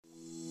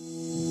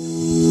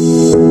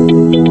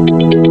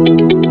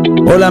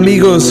Hola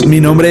amigos,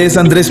 mi nombre es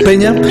Andrés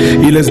Peña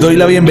y les doy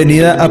la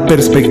bienvenida a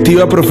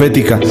Perspectiva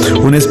Profética,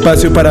 un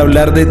espacio para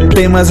hablar de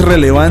temas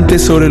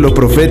relevantes sobre lo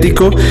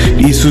profético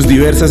y sus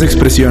diversas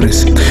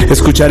expresiones.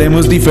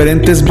 Escucharemos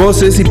diferentes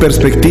voces y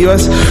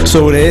perspectivas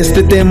sobre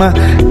este tema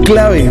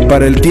clave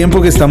para el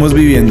tiempo que estamos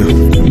viviendo.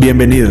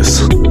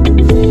 Bienvenidos.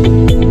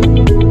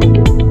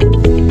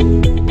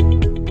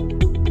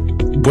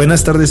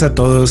 Buenas tardes a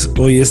todos.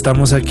 Hoy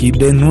estamos aquí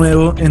de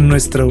nuevo en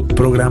nuestro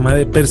programa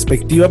de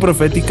Perspectiva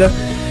Profética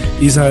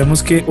y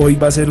sabemos que hoy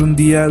va a ser un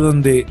día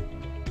donde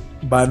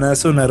van a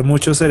sonar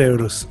muchos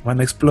cerebros, van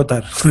a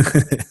explotar.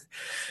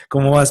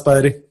 ¿Cómo vas,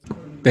 padre?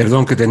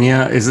 Perdón,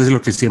 eso es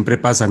lo que siempre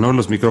pasa, ¿no?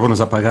 Los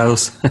micrófonos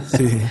apagados.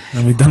 Sí, a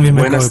mí también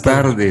me Buenas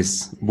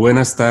tardes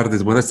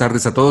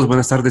a todos,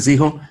 buenas tardes,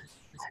 hijo.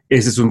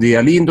 Ese es un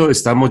día lindo,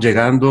 estamos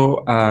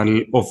llegando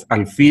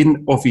al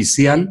fin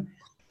oficial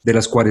de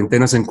las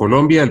cuarentenas en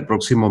Colombia. El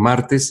próximo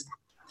martes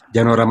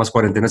ya no habrá más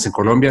cuarentenas en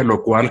Colombia,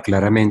 lo cual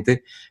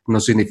claramente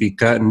no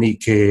significa ni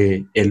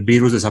que el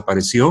virus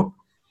desapareció,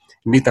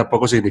 ni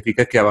tampoco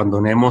significa que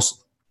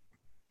abandonemos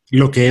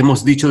lo que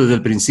hemos dicho desde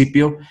el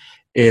principio,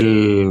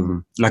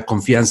 la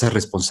confianza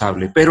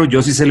responsable. Pero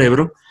yo sí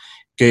celebro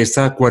que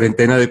esta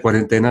cuarentena de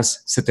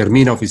cuarentenas se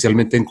termina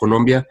oficialmente en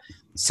Colombia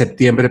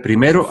septiembre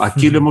 1.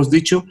 Aquí lo hemos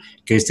dicho,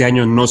 que este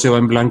año no se va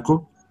en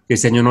blanco, que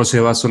este año no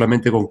se va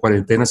solamente con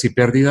cuarentenas y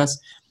pérdidas.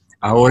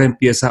 Ahora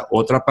empieza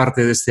otra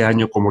parte de este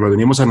año, como lo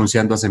venimos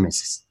anunciando hace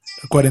meses.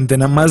 La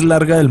cuarentena más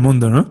larga del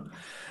mundo, ¿no?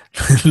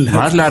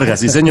 Más larga,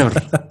 sí, señor.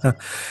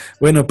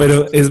 Bueno,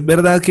 pero es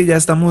verdad que ya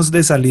estamos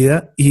de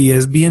salida y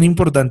es bien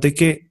importante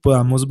que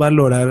podamos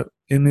valorar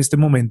en este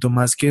momento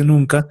más que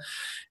nunca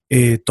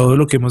todo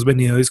lo que hemos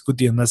venido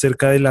discutiendo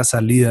acerca de la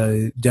salida.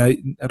 Ya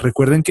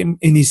recuerden que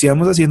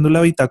iniciamos haciendo la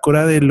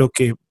bitácora de lo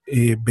que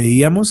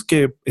veíamos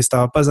que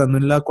estaba pasando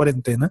en la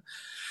cuarentena.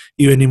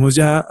 Y venimos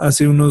ya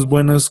hace una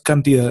buena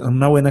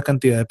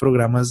cantidad de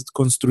programas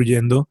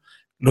construyendo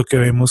lo que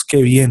vemos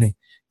que viene.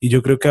 Y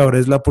yo creo que ahora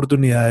es la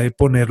oportunidad de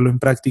ponerlo en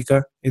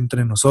práctica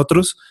entre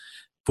nosotros,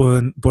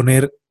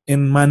 poner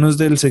en manos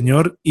del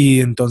Señor y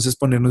entonces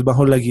ponernos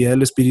bajo la guía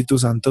del Espíritu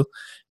Santo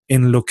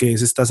en lo que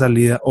es esta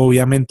salida.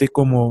 Obviamente,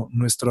 como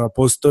nuestro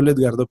apóstol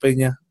Edgardo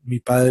Peña, mi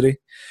padre,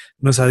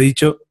 nos ha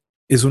dicho,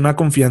 es una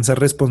confianza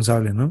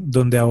responsable, ¿no?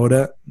 Donde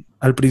ahora,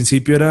 al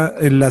principio era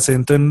el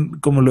acento en,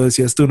 como lo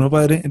decías tú, ¿no,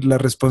 padre? En la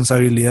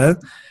responsabilidad,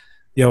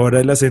 y ahora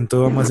el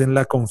acento va más en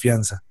la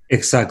confianza.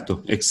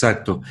 Exacto.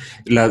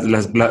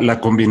 La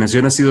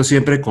combinación ha sido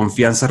siempre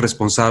confianza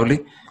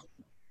responsable.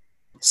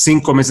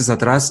 5 meses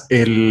atrás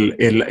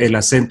el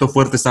acento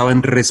fuerte estaba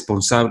en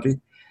responsable.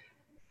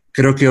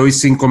 Creo que hoy,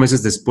 5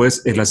 meses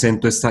después, el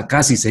acento está,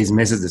 casi 6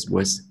 meses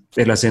después,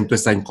 el acento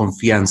está en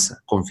confianza.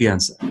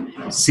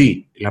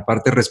 Sí, la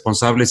parte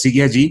responsable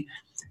sigue allí,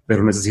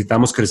 pero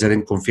necesitamos crecer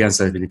en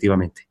confianza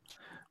definitivamente.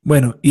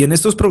 Bueno, y en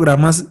estos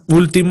programas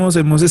últimos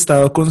hemos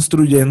estado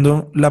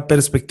construyendo la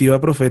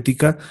perspectiva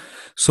profética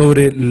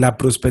sobre la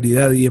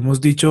prosperidad y hemos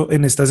dicho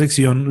en esta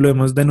sección, lo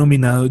hemos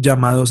denominado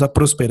llamados a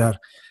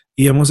prosperar.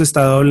 Y hemos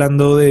estado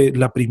hablando de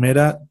la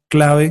primera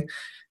clave,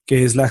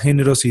 que es la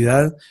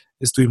generosidad.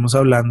 Estuvimos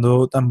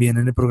hablando también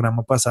en el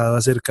programa pasado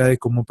acerca de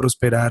cómo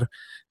prosperar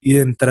y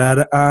de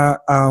entrar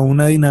a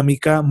una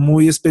dinámica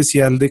muy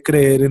especial de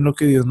creer en lo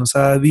que Dios nos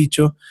ha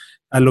dicho,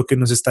 a lo que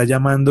nos está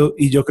llamando.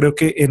 Y yo creo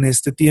que en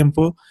este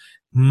tiempo,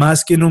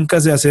 más que nunca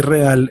se hace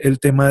real el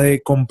tema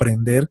de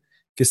comprender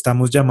que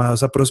estamos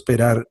llamados a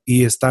prosperar.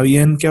 Y está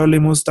bien que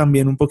hablemos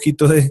también un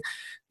poquito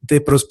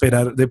de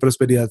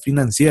prosperidad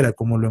financiera,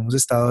 como lo hemos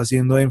estado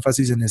haciendo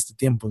énfasis en este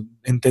tiempo.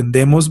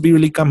 Entendemos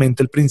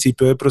bíblicamente el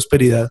principio de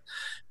prosperidad,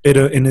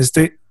 pero en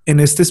este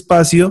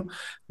espacio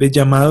de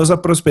llamados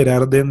a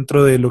prosperar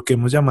dentro de lo que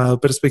hemos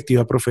llamado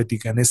perspectiva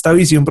profética, en esta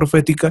visión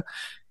profética,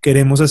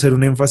 queremos hacer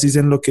un énfasis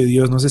en lo que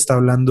Dios nos está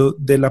hablando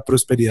de la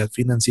prosperidad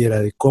financiera,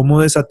 de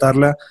cómo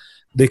desatarla,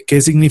 de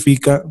qué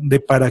significa, de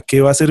para qué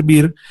va a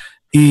servir.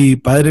 Y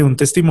padre, un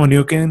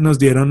testimonio que nos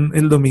dieron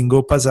el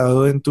domingo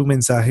pasado en tu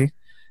mensaje,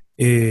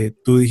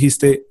 tú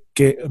dijiste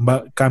que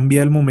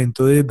cambia el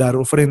momento de dar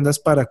ofrendas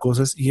para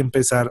cosas y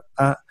empezar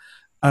a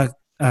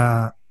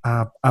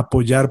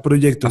apoyar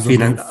proyectos,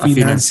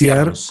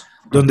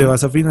 donde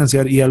vas a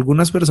financiar. Y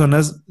algunas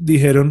personas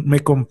dijeron,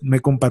 me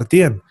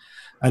compartían,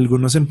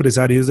 algunos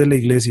empresarios de la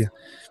iglesia,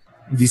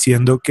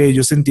 diciendo que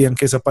ellos sentían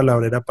que esa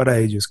palabra era para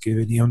ellos, que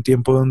venía un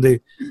tiempo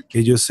donde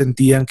ellos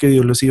sentían que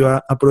Dios los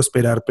iba a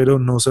prosperar, pero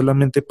no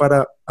solamente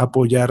para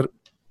apoyar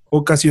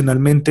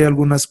ocasionalmente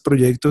algunos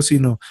proyectos,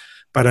 sino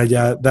para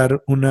ya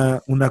dar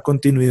una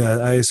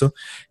continuidad a eso.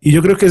 Y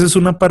yo creo que esa es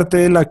una parte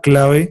de la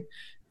clave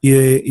y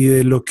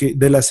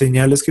de las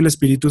señales que el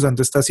Espíritu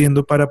Santo está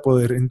haciendo para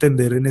poder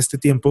entender en este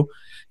tiempo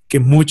que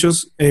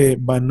muchos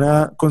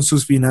con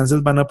sus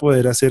finanzas van a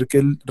poder hacer que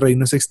el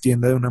reino se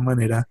extienda de una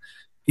manera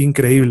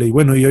increíble. Y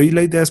bueno, y hoy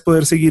la idea es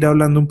poder seguir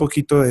hablando un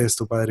poquito de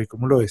esto, padre.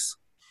 ¿Cómo lo ves?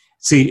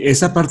 Sí,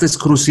 esa parte es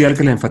crucial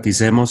que la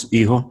enfaticemos,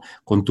 hijo,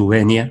 con tu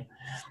venia.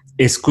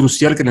 es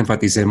crucial que la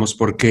enfaticemos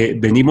porque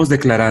venimos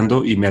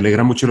declarando, y me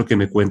alegra mucho lo que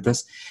me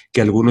cuentas,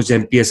 que algunos ya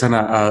empiezan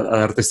a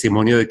dar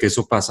testimonio de que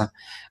eso pasa.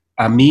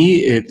 A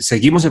mí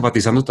seguimos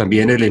enfatizando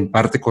también el en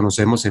parte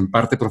conocemos, en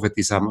parte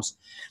profetizamos,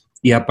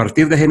 y a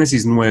partir de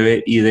Génesis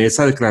 9 y de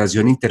esa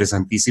declaración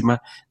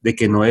interesantísima de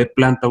que Noé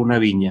planta una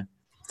viña,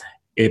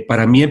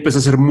 para mí empezó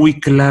a ser muy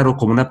claro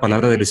como una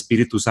palabra del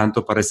Espíritu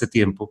Santo para este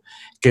tiempo,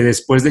 que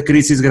después de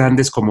crisis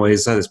grandes como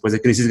esa, después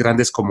de crisis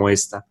grandes como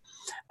esta,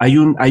 hay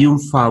un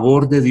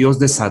favor de Dios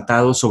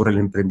desatado sobre el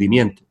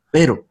emprendimiento.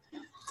 Pero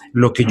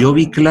lo que yo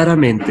vi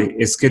claramente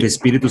es que el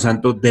Espíritu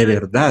Santo de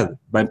verdad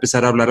va a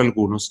empezar a hablar a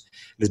algunos,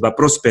 les va a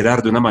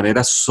prosperar de una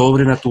manera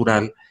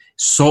sobrenatural,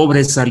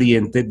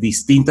 sobresaliente,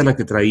 distinta a la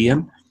que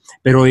traían,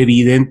 pero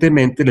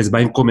evidentemente les va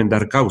a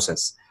encomendar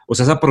causas. O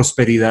sea, esa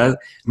prosperidad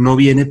no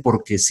viene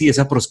porque sí,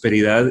 esa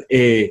prosperidad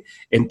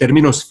en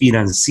términos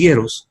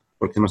financieros,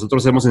 porque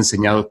nosotros hemos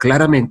enseñado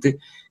claramente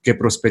que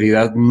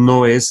prosperidad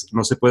no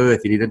se puede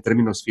definir en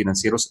términos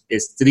financieros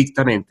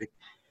estrictamente,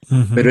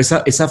 pero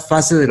esa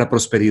fase de la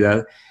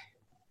prosperidad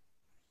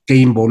que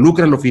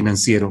involucra lo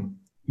financiero,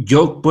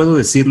 yo puedo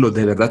decirlo,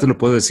 de verdad te lo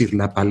puedo decir,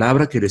 la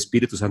palabra que el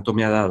Espíritu Santo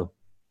me ha dado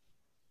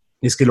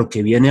es que lo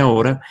que viene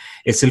ahora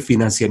es el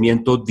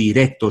financiamiento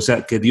directo, o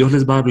sea, que Dios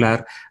les va a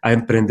hablar a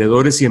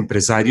emprendedores y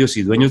empresarios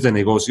y dueños de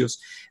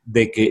negocios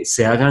de que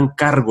se hagan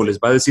cargo, les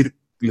va a decir,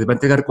 les va a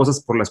entregar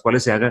cosas por las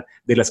cuales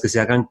de las que se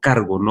hagan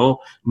cargo,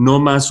 no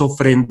más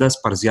ofrendas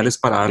parciales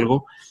para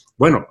algo,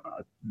 bueno,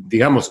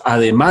 digamos,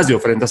 además de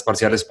ofrendas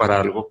parciales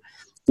para algo,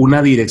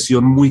 una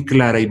dirección muy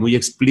clara y muy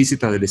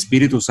explícita del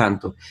Espíritu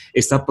Santo,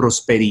 esta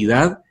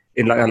prosperidad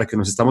a la que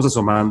nos estamos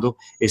asomando,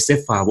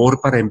 este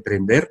favor para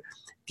emprender,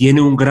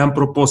 tiene un gran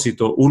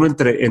propósito, uno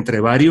entre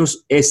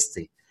varios,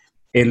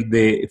 el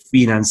de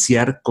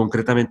financiar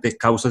concretamente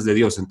causas de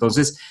Dios.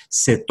 Entonces,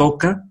 se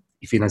toca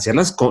y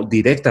financiarlas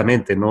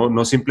directamente,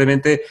 no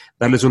simplemente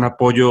darles un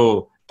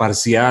apoyo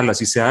parcial,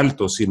 así sea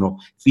alto, sino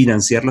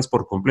financiarlas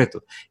por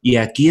completo. Y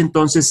aquí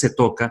entonces se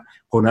toca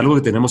con algo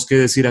que tenemos que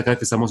decir acá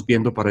que estamos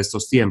viendo para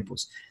estos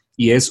tiempos,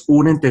 y es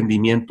un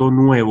entendimiento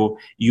nuevo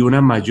y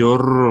una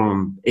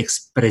mayor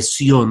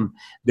expresión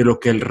de lo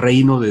que el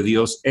reino de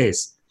Dios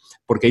es.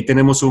 Porque ahí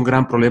tenemos un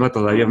gran problema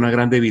todavía, una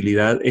gran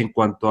debilidad en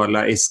cuanto a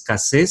la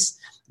escasez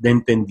de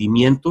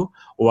entendimiento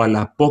o a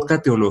la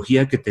poca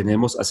teología que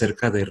tenemos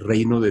acerca del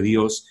reino de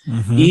Dios.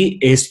 Y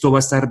esto va a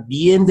estar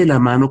bien de la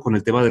mano con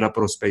el tema de la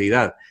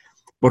prosperidad,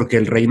 porque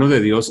el reino de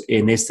Dios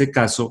en este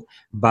caso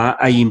va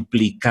a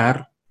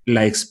implicar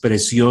la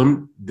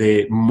expresión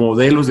de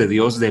modelos de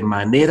Dios, de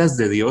maneras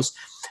de Dios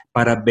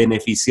para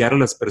beneficiar a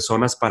las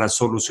personas, para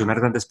solucionar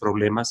grandes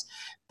problemas,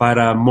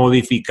 para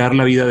modificar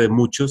la vida de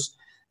muchos.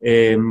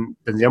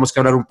 Tendríamos que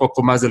hablar un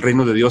poco más del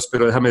reino de Dios,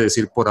 pero déjame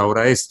decir por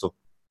ahora esto.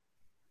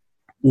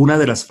 Una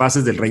de las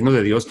fases del reino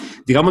de Dios,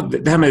 digamos,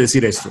 déjame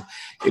decir esto.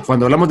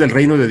 Cuando hablamos del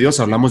reino de Dios,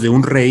 hablamos de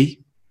un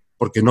rey,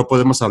 porque no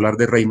podemos hablar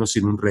de reino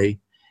sin un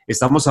rey.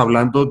 Estamos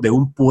hablando de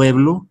un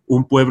pueblo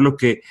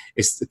que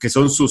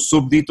son sus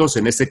súbditos,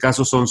 en este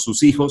caso son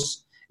sus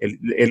hijos.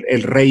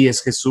 El rey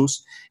es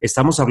Jesús.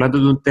 Estamos hablando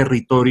de un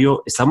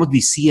territorio, estamos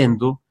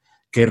diciendo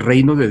que el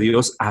reino de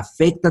Dios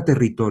afecta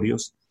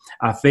territorios,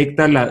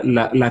 afecta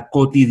la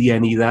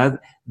cotidianidad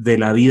de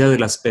la vida de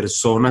las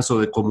personas o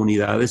de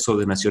comunidades o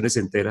de naciones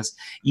enteras,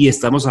 y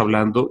estamos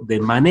hablando de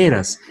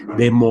maneras,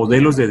 de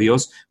modelos de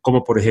Dios,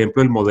 como por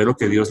ejemplo el modelo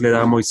que Dios le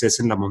da a Moisés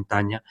en la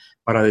montaña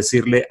para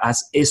decirle,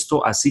 haz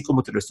esto así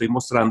como te lo estoy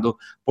mostrando,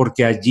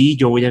 porque allí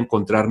yo voy a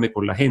encontrarme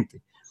con la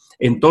gente.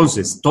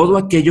 Entonces, todo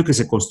aquello que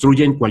se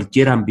construye en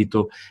cualquier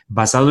ámbito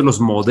basado en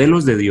los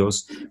modelos de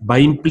Dios va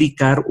a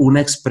implicar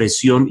una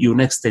expresión y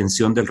una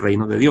extensión del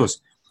reino de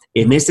Dios.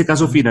 En este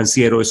caso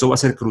financiero, eso va a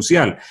ser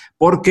crucial,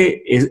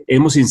 porque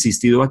hemos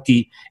insistido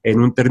aquí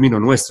en un término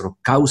nuestro,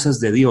 causas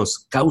de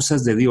Dios,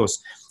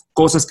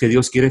 cosas que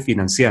Dios quiere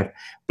financiar.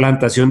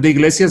 Plantación de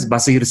iglesias va a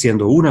seguir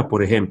siendo una,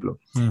 por ejemplo,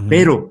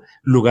 pero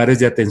lugares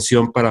de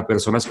atención para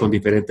personas con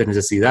diferentes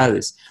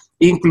necesidades,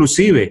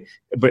 inclusive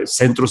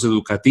centros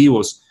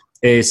educativos,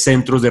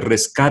 centros de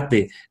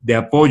rescate, de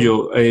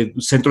apoyo,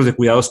 centros de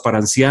cuidados para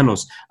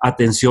ancianos,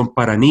 atención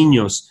para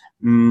niños,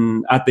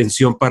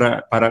 atención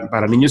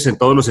para niños en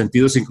todos los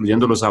sentidos,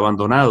 incluyendo los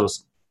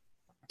abandonados.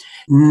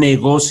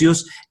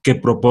 Negocios que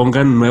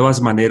propongan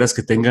nuevas maneras,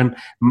 que tengan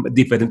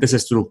diferentes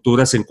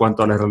estructuras en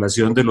cuanto a la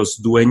relación de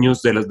los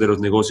dueños de los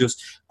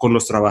negocios con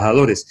los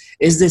trabajadores.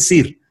 Es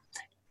decir,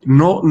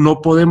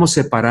 no podemos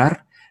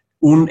separar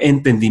un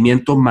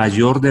entendimiento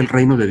mayor del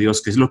reino de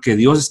Dios, que es lo que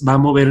Dios va a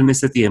mover en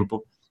este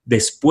tiempo,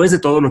 después de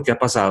todo lo que ha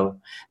pasado.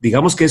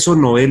 Digamos que eso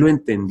Noé lo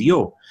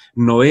entendió.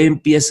 Noé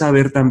empieza a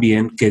ver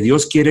también que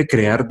Dios quiere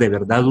crear de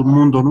verdad un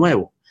mundo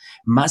nuevo.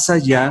 Más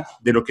allá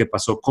de lo que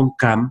pasó con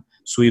Cam,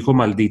 su hijo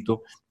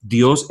maldito,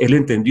 él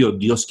entendió,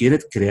 Dios quiere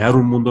crear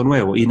un mundo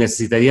nuevo, y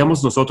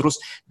necesitaríamos nosotros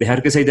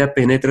dejar que esa idea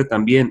penetre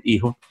también,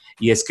 hijo,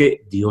 y es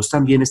que Dios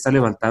también está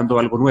levantando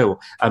algo nuevo.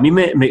 A mí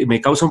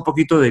me causa un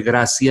poquito de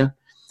gracia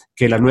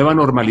que la nueva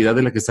normalidad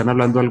de la que están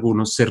hablando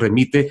algunos se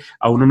remite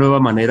a una nueva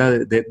manera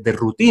de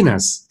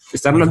rutinas.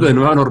 Están hablando de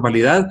nueva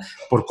normalidad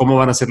por cómo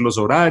van a ser los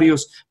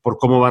horarios, por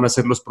cómo van a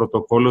ser los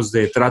protocolos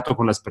de trato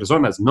con las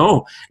personas.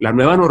 No, la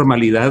nueva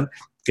normalidad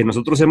que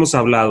nosotros hemos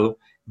hablado,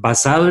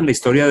 basado en la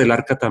historia del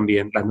arca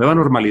también, la nueva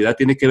normalidad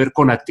tiene que ver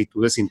con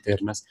actitudes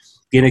internas,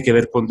 tiene que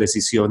ver con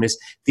decisiones,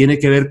 tiene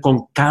que ver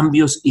con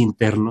cambios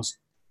internos,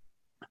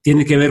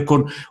 tiene que ver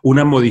con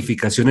una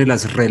modificación en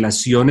las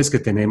relaciones que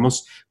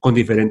tenemos con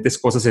diferentes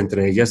cosas,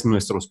 entre ellas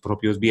nuestros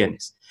propios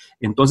bienes.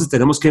 Entonces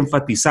tenemos que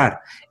enfatizar,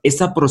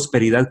 esta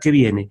prosperidad que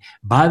viene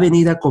va a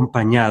venir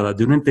acompañada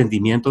de un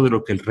entendimiento de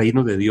lo que el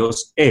reino de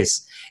Dios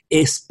es,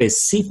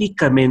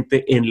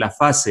 específicamente en la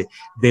fase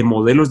de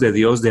modelos de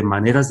Dios, de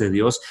maneras de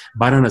Dios,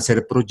 van a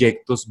nacer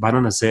proyectos, van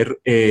a nacer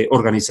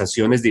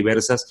organizaciones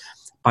diversas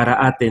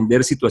para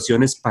atender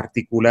situaciones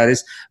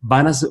particulares,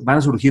 van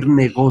a surgir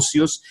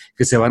negocios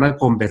que se van a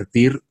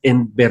convertir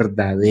en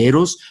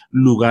verdaderos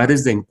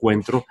lugares de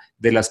encuentro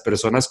de las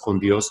personas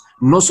con Dios,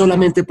 no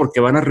solamente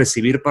porque van a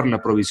recibir para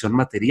la provisión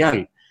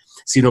material,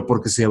 sino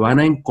porque se van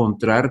a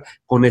encontrar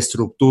con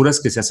estructuras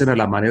que se hacen a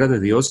la manera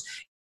de Dios,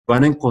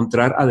 van a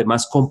encontrar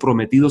además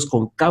comprometidos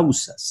con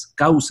causas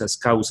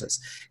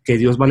que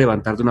Dios va a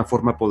levantar de una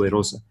forma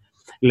poderosa.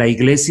 La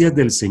iglesia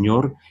del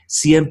Señor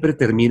siempre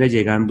termina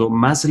llegando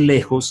más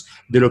lejos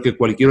de lo que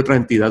cualquier otra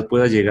entidad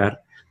pueda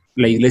llegar.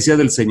 La iglesia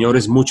del Señor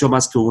es mucho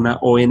más que una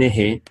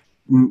ONG,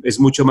 es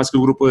mucho más que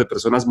un grupo de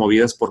personas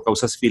movidas por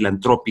causas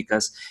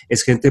filantrópicas,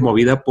 es gente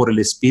movida por el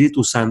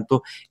Espíritu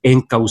Santo,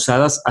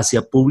 encausadas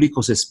hacia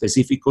públicos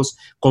específicos,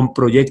 con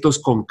proyectos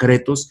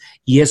concretos,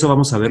 y eso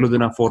vamos a verlo de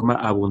una forma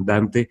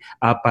abundante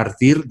a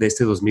partir de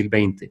este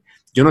 2020.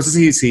 Yo no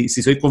sé si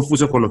soy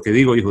confuso con lo que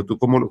digo, hijo. ¿Tú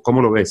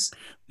cómo lo ves?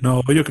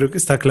 No, yo creo que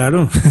está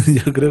claro.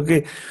 Yo creo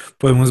que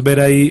podemos ver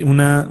ahí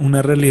una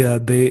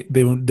realidad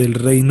del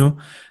reino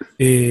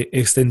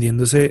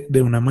extendiéndose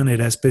de una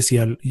manera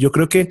especial. Yo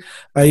creo que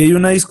ahí hay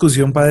una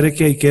discusión, padre,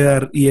 que hay que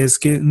dar, y es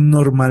que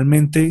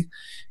normalmente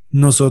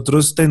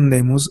nosotros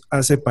tendemos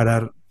a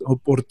separar, o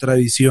por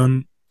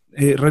tradición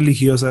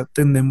religiosa,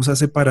 tendemos a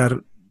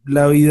separar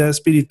la vida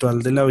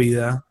espiritual de la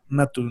vida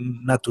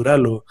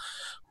natural,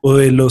 o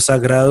de lo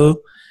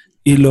sagrado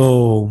y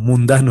lo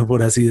mundano,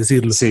 por así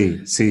decirlo. Sí,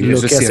 sí, Lo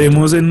eso es que cierto.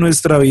 hacemos en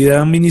nuestra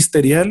vida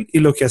ministerial y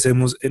lo que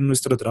hacemos en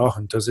nuestro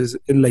trabajo. Entonces,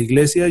 en la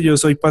iglesia yo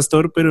soy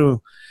pastor,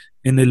 pero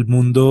en el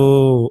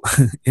mundo,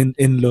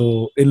 en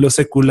lo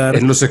secular,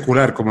 En lo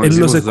secular, como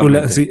decimos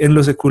usualmente. sí, en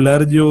lo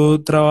secular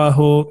yo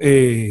trabajo,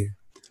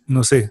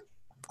 no sé,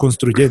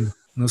 construyendo,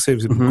 no sé,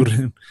 se me Ujú,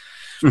 ocurre.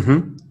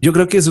 ujú. Yo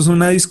creo que eso es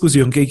una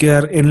discusión que hay que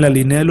dar en la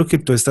línea de lo que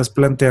tú estás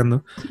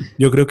planteando.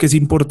 Yo creo que es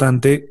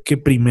importante que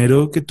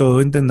primero que todo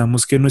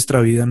entendamos que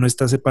nuestra vida no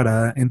está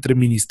separada entre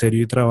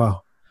ministerio y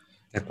trabajo,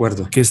 De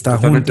acuerdo, que está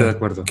totalmente de junta,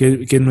 acuerdo.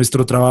 que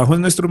nuestro trabajo es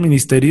nuestro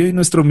ministerio y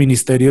nuestro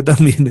ministerio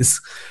también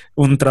es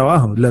un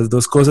trabajo. Las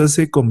dos cosas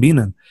se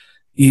combinan,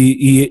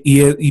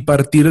 y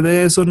partir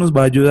de eso nos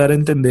va a ayudar a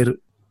entender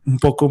un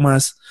poco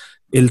más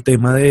el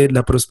tema de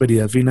la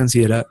prosperidad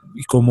financiera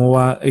y cómo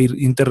va a ir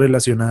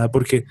interrelacionada,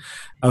 porque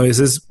a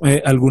veces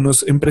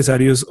algunos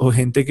empresarios o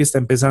gente que está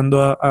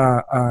empezando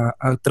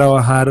a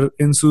trabajar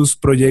en sus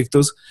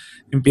proyectos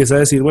empieza a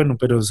decir, bueno,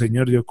 pero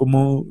señor, yo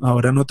como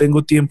ahora no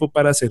tengo tiempo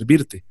para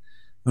servirte,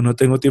 no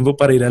tengo tiempo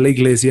para ir a la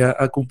iglesia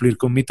a cumplir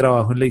con mi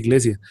trabajo en la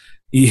iglesia.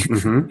 Y,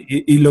 Ujú.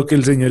 y lo que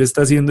el Señor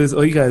está haciendo es,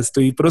 oiga,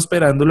 estoy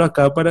prosperándolo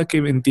acá para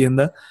que me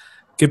entienda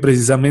que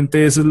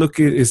precisamente eso es lo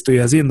que estoy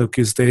haciendo,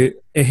 que usted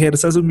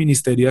ejerza su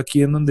ministerio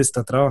aquí en donde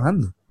está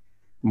trabajando.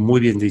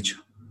 Muy bien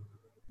dicho.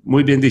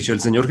 Muy bien dicho.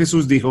 El Señor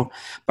Jesús dijo,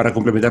 para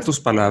complementar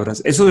tus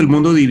palabras, eso del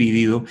mundo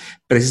dividido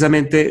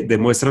precisamente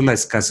demuestra la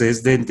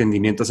escasez de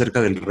entendimiento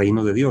acerca del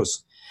reino de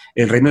Dios.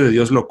 El reino de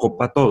Dios lo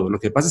copa todo. Lo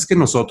que pasa es que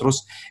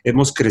nosotros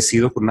hemos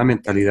crecido con una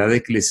mentalidad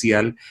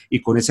eclesial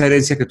y con esa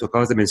herencia que tú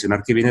acabas de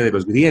mencionar que viene de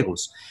los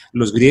griegos.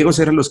 Los griegos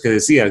eran los que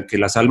decían que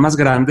las almas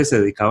grandes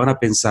se dedicaban a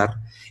pensar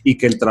y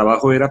que el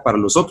trabajo era para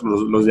los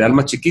otros, los de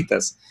almas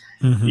chiquitas.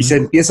 Y Ujú. se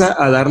empieza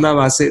a dar la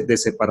base de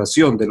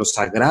separación de lo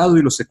sagrado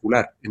y lo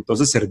secular.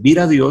 Entonces, servir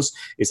a Dios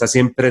está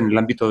siempre en el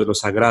ámbito de lo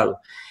sagrado,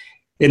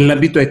 en el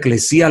ámbito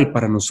eclesial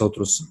para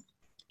nosotros.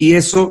 Y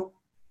eso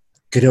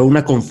creó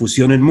una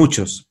confusión en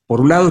muchos.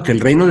 Por un lado, que el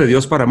reino de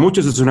Dios para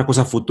muchos es una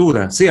cosa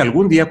futura. Sí,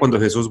 algún día cuando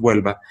Jesús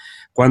vuelva,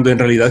 cuando en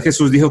realidad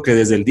Jesús dijo que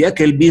desde el día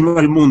que Él vino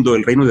al mundo,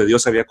 el reino de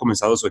Dios había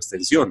comenzado su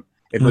extensión.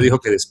 Él no Ujú. dijo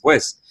que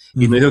después,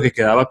 y no Ujú. dijo que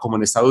quedaba como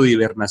en estado de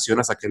hibernación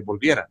hasta que Él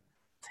volviera.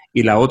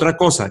 Y la otra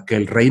cosa, que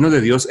el reino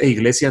de Dios e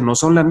iglesia no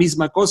son la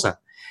misma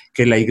cosa,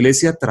 que la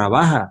iglesia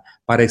trabaja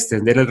para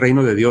extender el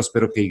reino de Dios,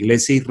 pero que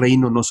iglesia y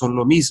reino no son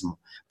lo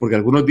mismo, porque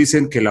algunos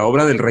dicen que la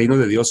obra del reino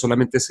de Dios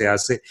solamente se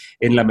hace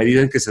en la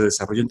medida en que se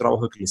desarrolla un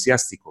trabajo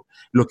eclesiástico.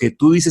 Lo que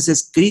tú dices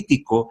es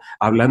crítico,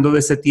 hablando de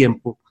este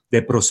tiempo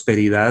de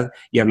prosperidad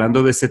y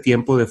hablando de este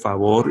tiempo de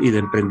favor y de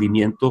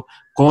emprendimiento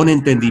con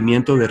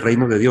entendimiento del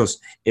reino de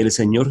Dios. El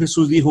Señor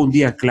Jesús dijo un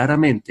día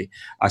claramente,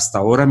 hasta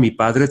ahora mi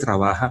Padre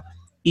trabaja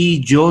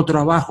y yo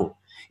trabajo.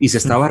 Y se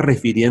estaba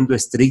refiriendo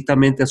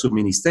estrictamente a su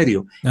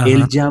ministerio. Ajá,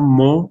 Él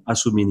llamó a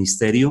su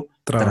ministerio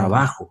trabajo.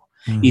 trabajo.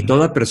 y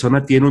toda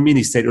persona tiene un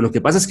ministerio. Lo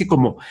que pasa es que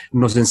como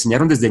nos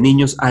enseñaron desde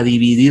niños a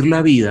dividir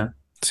la vida,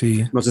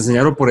 Sí. nos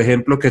enseñaron, por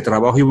ejemplo, que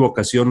trabajo y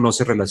vocación no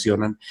se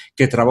relacionan,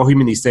 que trabajo y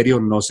ministerio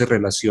no se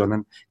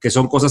relacionan, que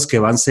son cosas que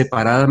van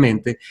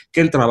separadamente,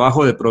 que el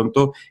trabajo de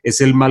pronto es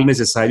el mal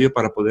necesario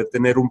para poder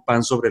tener un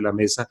pan sobre la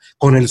mesa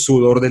con el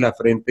sudor de la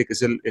frente, que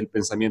es el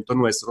pensamiento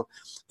nuestro,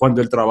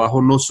 cuando el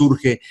trabajo no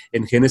surge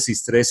en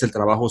Génesis 3, el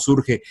trabajo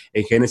surge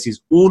en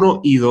Génesis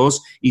 1 y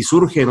 2 y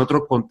surge en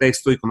otro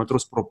contexto y con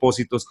otros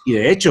propósitos. Y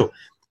de hecho,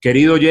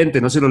 querido oyente,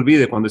 no se lo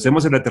olvide, cuando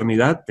estemos en la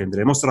eternidad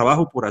tendremos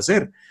trabajo por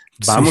hacer.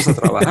 Sí. Vamos a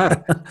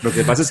trabajar. Lo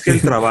que pasa es que Sí.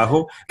 el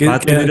trabajo va a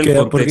tener el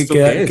Porque contexto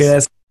que queda,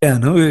 es.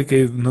 ¿no?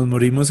 Que nos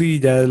morimos y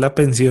ya es la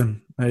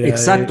pensión, allá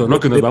Exacto, ¿no?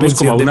 Que nos de vamos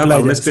como pensión de a una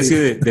playa, sí.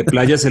 especie de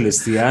playa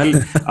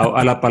celestial,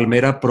 a la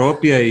palmera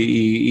propia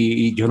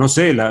y yo no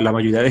sé, la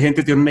mayoría de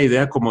gente tiene una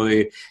idea como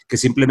de que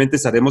simplemente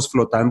estaremos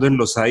flotando en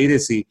los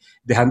aires y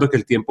dejando que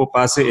el tiempo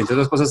pase, entre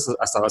otras cosas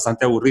hasta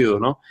bastante aburrido,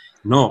 ¿no?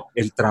 No,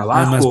 el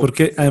trabajo,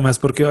 Además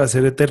porque va a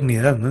ser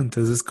eternidad, ¿no?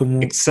 Entonces, ¿cómo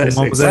vamos a dejar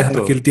que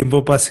exacto. el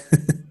tiempo pase?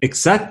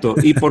 Exacto,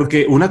 y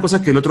porque una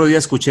cosa que el otro día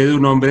escuché de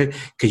un hombre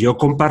que yo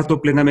comparto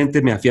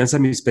plenamente, me afianza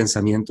mis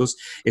pensamientos,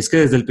 es que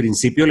desde el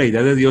principio la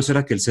idea de Dios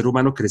era que el ser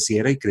humano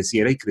creciera y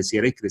creciera y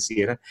creciera y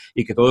creciera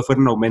y que todo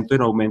fuera en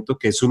aumento,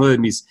 que es uno de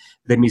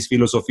mis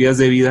filosofías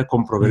de vida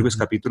con Proverbios Ujú.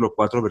 capítulo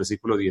 4,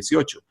 versículo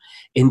 18.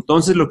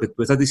 Entonces lo que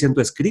tú estás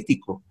diciendo es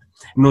crítico.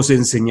 Nos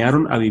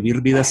enseñaron a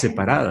vivir vidas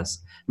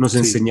separadas, nos Sí.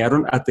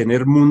 enseñaron a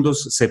tener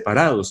mundos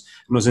separados,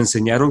 nos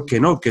enseñaron que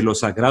no, que lo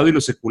sagrado y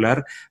lo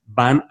secular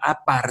van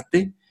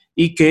aparte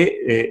y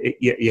que,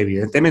 y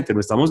evidentemente no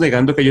estamos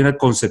negando que hay una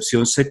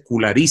concepción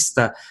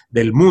secularista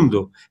del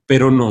mundo,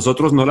 pero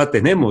nosotros no la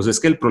tenemos. Es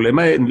que el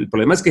problema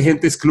es que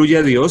gente excluye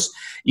a Dios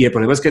y el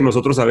problema es que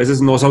nosotros a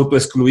veces nos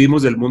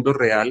autoexcluimos del mundo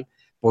real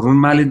por un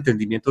mal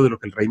entendimiento de lo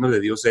que el reino de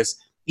Dios es.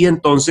 Y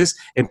entonces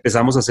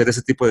empezamos a hacer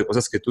ese tipo de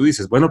cosas que tú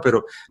dices. Bueno,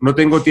 pero no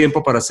tengo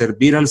tiempo para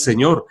servir al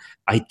Señor.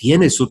 Ahí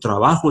tiene su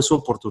trabajo, es su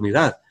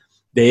oportunidad.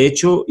 De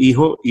hecho,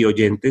 hijo y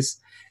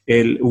oyentes,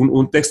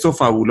 un texto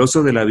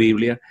fabuloso de la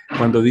Biblia,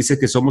 cuando dice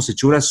que somos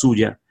hechura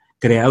suya,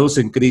 creados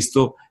en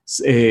Cristo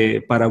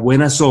para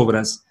buenas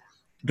obras,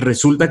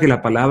 resulta que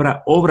la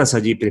palabra obras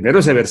allí, primero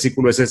ese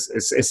versículo es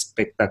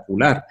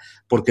espectacular,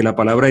 porque la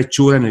palabra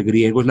hechura en el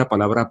griego es la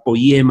palabra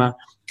poiema,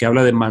 que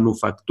habla de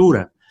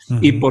manufactura.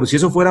 Y Ujú. por si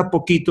eso fuera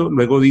poquito,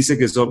 luego dice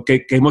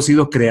que hemos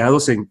sido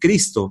creados en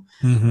Cristo,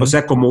 o Ujú.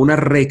 sea, como una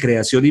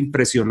recreación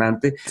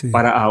impresionante Sí.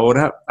 para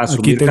ahora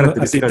asumir Aquí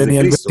características de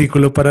tenía el Cristo.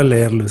 versículo para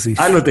leerlo, sí.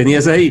 Ah, lo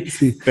tenías ahí.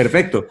 Sí.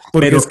 Perfecto.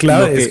 Porque es Pero lo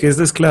clave, es que que,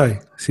 esto es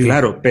clave. Sí.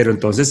 claro, pero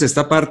entonces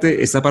esta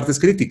parte es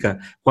crítica.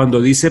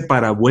 Cuando dice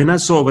para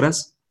buenas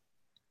obras,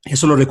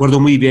 eso lo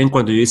recuerdo muy bien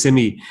cuando yo hice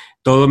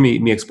toda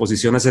mi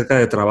exposición acerca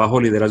de trabajo,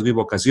 liderazgo y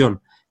vocación,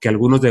 que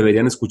algunos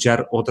deberían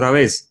escuchar otra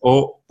vez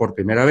o por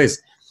primera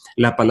vez.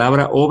 La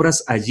palabra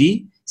obras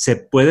allí se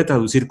puede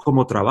traducir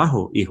como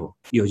trabajo, hijo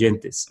y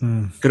oyentes.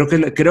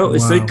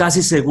 Estoy Wow.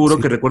 casi seguro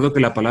Sí. que recuerdo que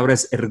la palabra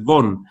es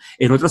ergón.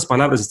 En otras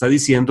palabras, está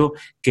diciendo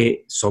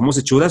que somos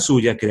hechura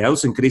suya,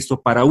 creados en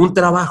Cristo para un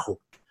trabajo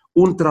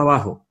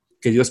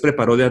que Dios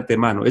preparó de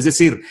antemano. Es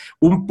decir,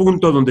 un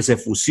punto donde se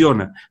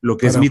fusiona lo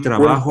que es Para mi un buen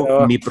trabajo,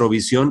 trabajo. mi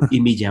provisión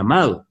y mi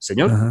llamado.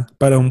 Señor, Ajá.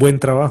 Para un buen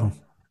trabajo.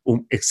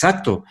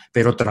 exacto,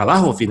 pero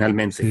trabajo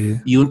finalmente.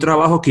 Sí. Y un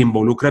trabajo que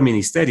involucra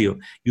ministerio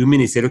y un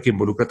ministerio que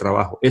involucra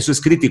trabajo. Eso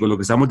es crítico lo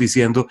que estamos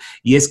diciendo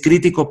y es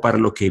crítico para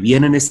lo que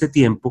viene en este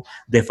tiempo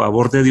de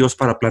favor de Dios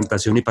para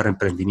plantación y para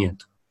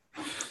emprendimiento.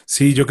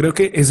 Sí, yo creo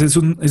que esto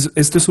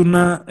es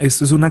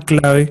una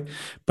clave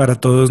para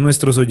todos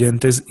nuestros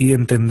oyentes y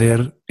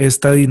entender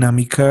esta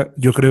dinámica.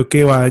 Yo creo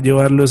que va a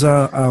llevarlos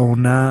a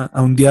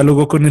un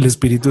diálogo con el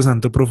Espíritu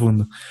Santo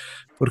profundo,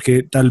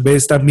 porque tal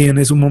vez también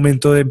es un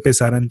momento de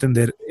empezar a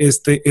entender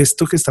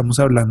esto que estamos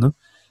hablando,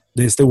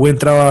 de este buen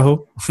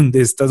trabajo,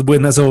 de estas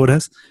buenas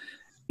obras,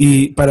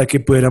 y para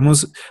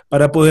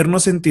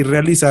podernos sentir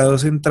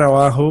realizados en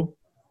trabajo,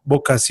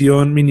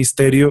 vocación,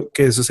 ministerio,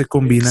 que eso se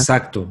combina.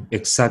 Exacto,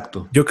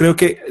 exacto. Yo creo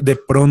que de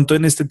pronto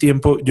en este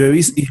tiempo, yo he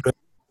visto y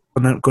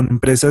con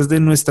empresas de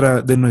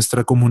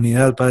nuestra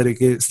comunidad, padre,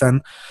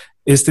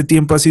 este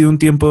tiempo ha sido un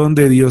tiempo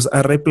donde Dios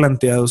ha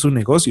replanteado su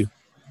negocio,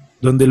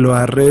 donde lo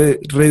ha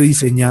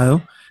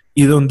rediseñado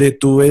y donde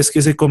tú ves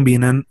que se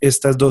combinan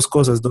estas dos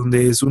cosas,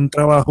 donde es un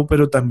trabajo,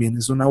 pero también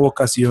es una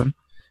vocación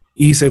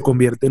y se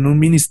convierte en un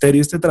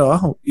ministerio este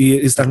trabajo y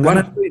Tal están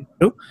ganando cual.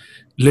 dinero,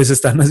 les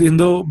están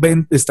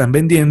están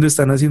vendiendo,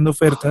 están haciendo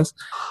ofertas,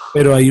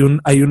 pero hay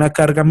una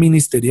carga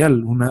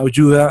ministerial, una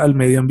ayuda al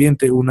medio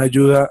ambiente, una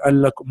ayuda a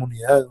la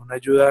comunidad, una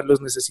ayuda a los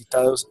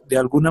necesitados. De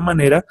alguna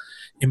manera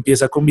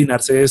empieza a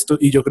combinarse esto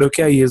y yo creo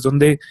que ahí es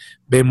donde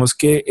vemos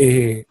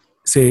que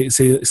se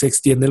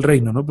extiende el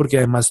reino, ¿no? Porque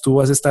además tú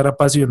vas a estar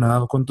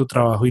apasionado con tu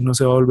trabajo y no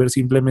se va a volver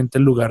simplemente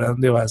el lugar a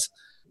donde vas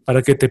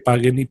para que te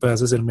paguen y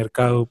puedas hacer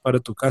mercado para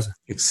tu casa.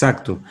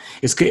 Exacto.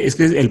 Es que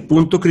el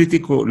punto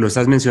crítico lo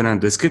estás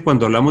mencionando. Es que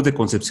cuando hablamos de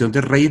concepción de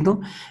reino,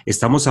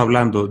 estamos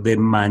hablando de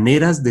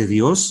maneras de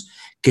Dios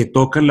que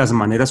tocan las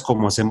maneras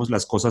como hacemos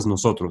las cosas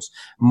nosotros,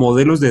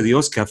 modelos de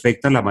Dios que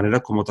afectan la manera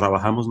como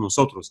trabajamos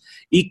nosotros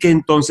y que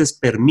entonces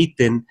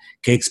permiten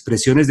que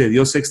expresiones de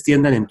Dios se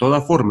extiendan en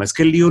toda forma. Es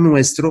que el lío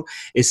nuestro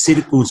es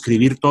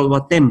circunscribir todo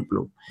a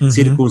templo,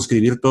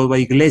 circunscribir todo a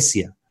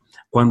iglesia,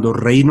 cuando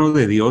reino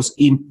de Dios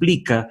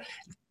implica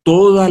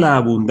toda la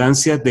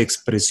abundancia de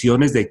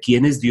expresiones de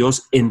quién es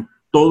Dios en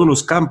todos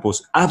los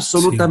campos,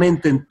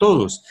 absolutamente en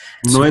todos,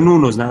 no en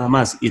unos nada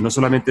más, y no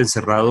solamente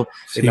encerrado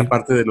en la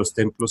parte de los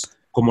templos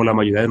como la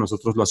mayoría de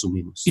nosotros lo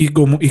asumimos. Y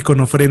con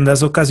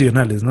ofrendas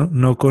ocasionales, ¿no?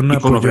 No con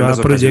apoyo a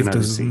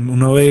proyectos. Sí.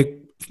 Uno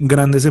ve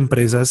grandes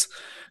empresas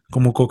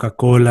como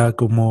Coca-Cola,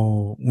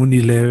 como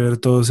Unilever,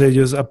 todos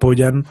ellos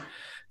apoyan,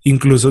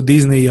 incluso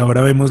Disney, y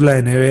ahora vemos la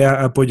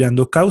NBA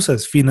apoyando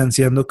causas,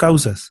 financiando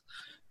causas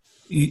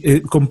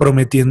y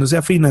comprometiéndose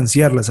a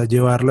financiarlas, a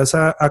llevarlas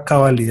a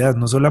cabalidad,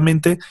 no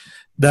solamente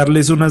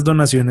darles unas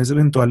donaciones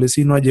eventuales,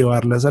 sino a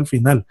llevarlas al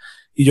final.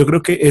 Y yo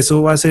creo que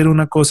eso va a ser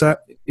una cosa,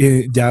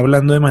 ya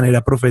hablando de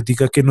manera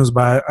profética, que nos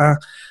va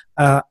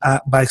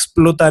va a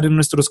explotar en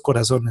nuestros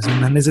corazones,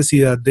 una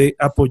necesidad de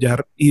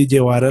apoyar y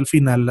llevar al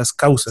final las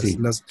causas,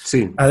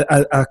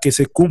 a que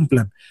se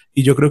cumplan.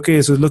 Y yo creo que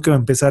eso es lo que va a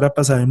empezar a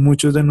pasar en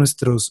muchos de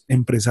nuestros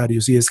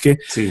empresarios. Y es que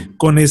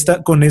con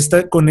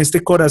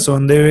este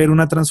corazón de ver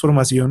una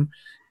transformación,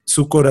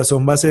 su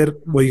corazón va a ser,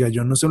 oiga,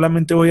 yo no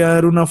solamente voy a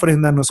dar una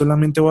ofrenda, no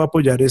solamente voy a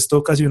apoyar esto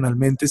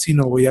ocasionalmente,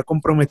 sino voy a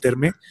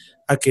comprometerme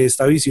a que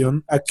esta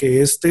visión, a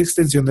que esta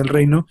extensión del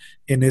reino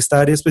en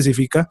esta área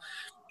específica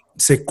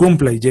se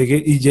cumpla y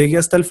llegue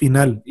hasta el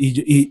final.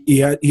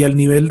 Y al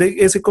nivel de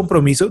ese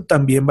compromiso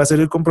también va a ser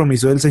el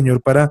compromiso del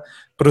Señor para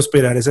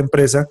prosperar esa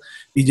empresa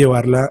y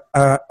llevarla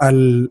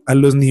a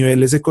los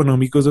niveles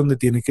económicos donde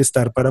tiene que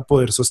estar para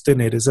poder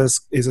sostener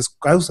esas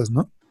causas,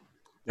 ¿no?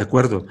 De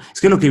acuerdo.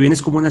 Es que lo que viene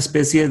es como una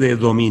especie de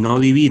dominó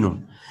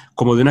divino,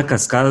 como de una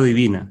cascada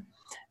divina.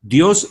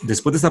 Dios,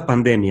 después de esta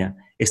pandemia,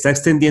 está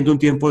extendiendo un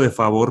tiempo de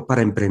favor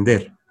para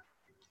emprender.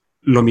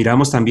 Lo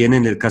miramos también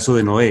en el caso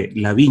de Noé,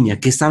 la viña.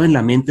 ¿Qué estaba en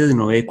la mente de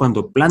Noé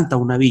cuando planta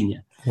una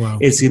viña? Wow.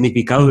 El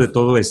significado de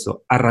todo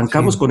esto.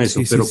 Arrancamos con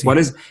eso, pero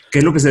 ¿qué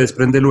es lo que se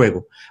desprende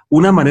luego?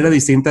 Una manera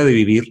distinta de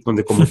vivir,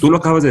 donde, como tú lo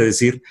acabas de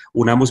decir,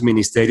 unamos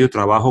ministerio,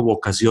 trabajo,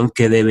 vocación,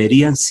 que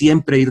deberían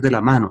siempre ir de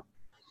la mano.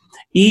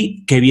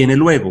 ¿Y qué viene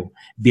luego?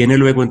 Viene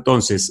luego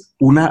entonces,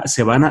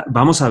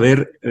 vamos a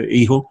ver,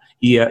 hijo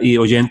y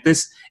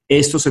oyentes,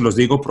 esto se los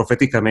digo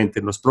proféticamente,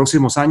 en los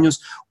próximos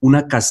años,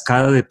 una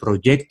cascada de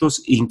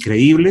proyectos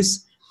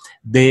increíbles,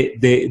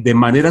 de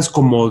maneras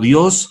como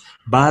Dios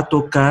va a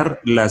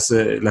tocar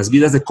las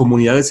vidas de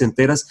comunidades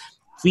enteras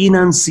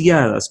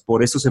financiadas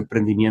por estos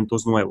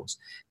emprendimientos nuevos.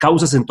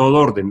 Causas en todo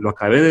orden, lo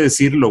acabé de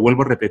decir, lo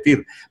vuelvo a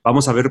repetir.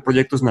 Vamos a ver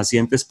proyectos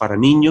nacientes para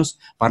niños,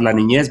 para la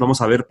niñez, vamos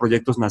a ver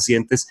proyectos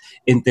nacientes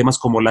en temas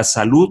como la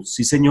salud,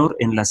 sí señor,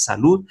 en la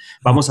salud.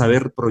 Vamos a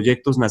ver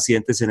proyectos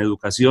nacientes en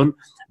educación,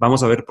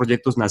 vamos a ver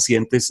proyectos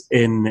nacientes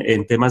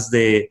en temas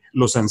de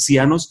los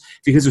ancianos.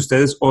 Fíjense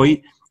ustedes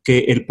hoy que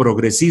el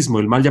progresismo,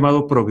 el mal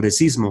llamado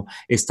progresismo,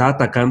 está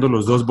atacando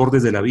los dos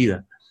bordes de la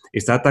vida.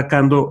 Está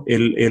atacando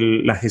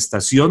la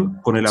gestación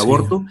con el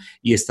aborto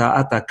y está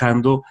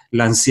atacando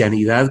la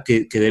ancianidad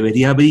que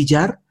debería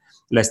brillar,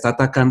 la está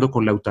atacando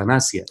con la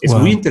eutanasia. Es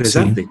muy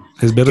interesante.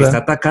 Es verdad. Que está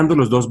atacando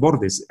los dos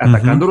bordes,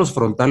 atacándolos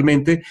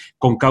frontalmente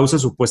con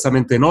causas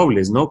supuestamente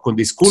nobles, ¿no? Con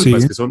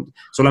disculpas, que son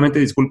solamente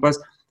disculpas,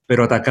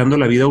 pero atacando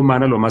la vida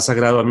humana, lo más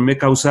sagrado. A mí me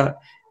causa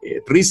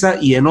risa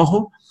y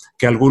enojo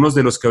que algunos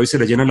de los que hoy se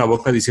le llenan la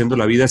boca diciendo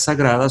la vida es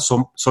sagrada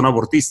son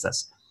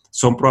abortistas.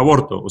 Son pro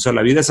aborto, o sea,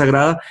 la vida es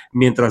sagrada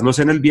mientras no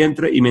sea en el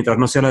vientre y mientras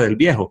no sea la del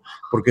viejo,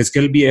 porque es que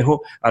el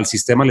viejo al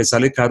sistema le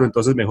sale caro,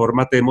 entonces mejor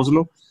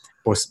matémoslo,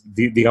 pues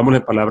digámoslo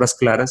en palabras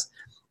claras.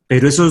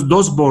 Pero esos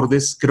dos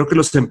bordes, creo que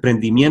los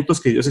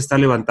emprendimientos que Dios está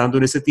levantando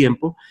en ese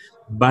tiempo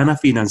van a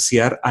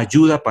financiar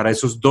ayuda para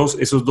esos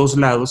dos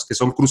lados que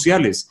son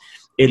cruciales.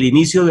 El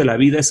inicio de la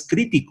vida es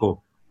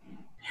crítico,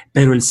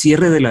 pero el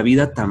cierre de la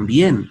vida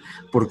también,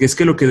 porque es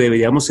que lo que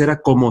deberíamos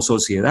era como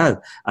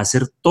sociedad,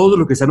 hacer todo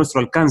lo que está a nuestro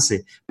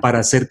alcance para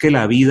hacer que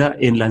la vida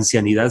en la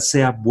ancianidad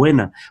sea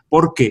buena,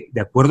 porque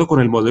de acuerdo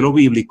con el modelo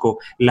bíblico,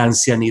 la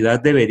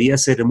ancianidad debería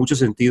ser en muchos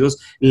sentidos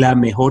la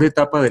mejor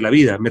etapa de la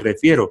vida. Me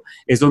refiero,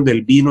 es donde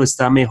el vino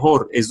está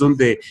mejor, es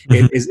donde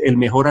es el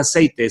mejor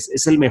aceite,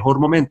 es el mejor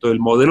momento. El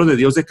modelo de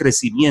Dios de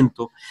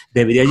crecimiento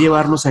debería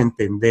llevarnos a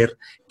entender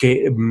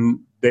que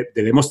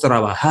debemos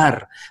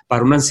trabajar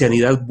para una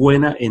ancianidad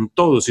buena en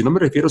todo. Si no me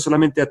refiero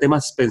solamente a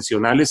temas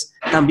pensionales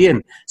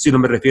también, sino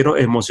me refiero a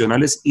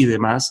emocionales y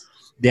demás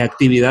de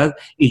actividad,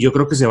 y yo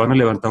creo que se van a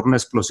levantar una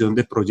explosión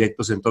de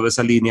proyectos en toda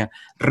esa línea,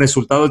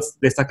 resultados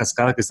de esta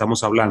cascada que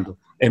estamos hablando,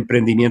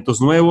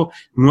 emprendimientos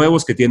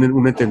nuevos que tienen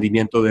un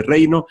entendimiento de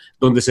reino,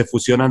 donde se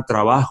fusionan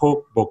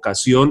trabajo,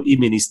 vocación y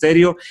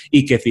ministerio,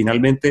 y que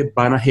finalmente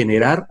van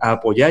a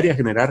apoyar y a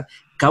generar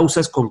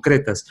causas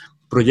concretas,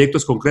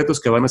 proyectos concretos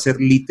que van a ser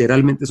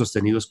literalmente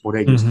sostenidos por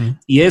ellos.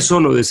 Y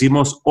eso lo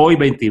decimos hoy,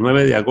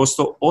 29 de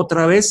agosto,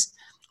 otra vez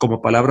como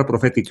palabra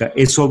profética.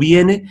 Eso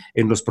viene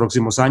en los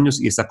próximos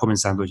años y está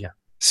comenzando ya.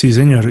 Sí,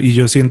 señor. Y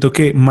yo siento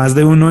que más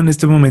de uno en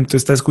este momento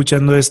está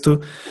escuchando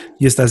esto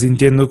y está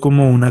sintiendo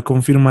como una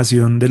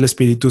confirmación del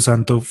Espíritu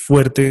Santo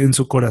fuerte en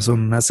su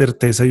corazón, una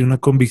certeza y una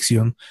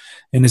convicción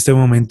en este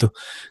momento.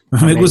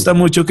 Me gusta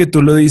Amén. mucho que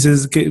tú lo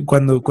dices, que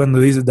cuando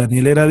dices,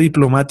 Daniel era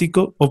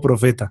diplomático o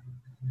profeta.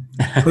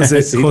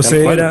 Sí,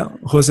 tal cual.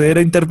 José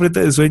era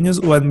intérprete de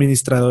sueños o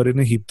administrador en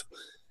Egipto.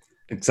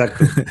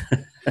 Exacto.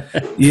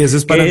 Y eso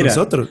es para ¿Qué era?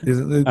 nosotros,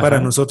 para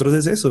Ajá. nosotros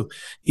es eso.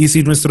 Y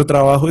si nuestro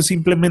trabajo es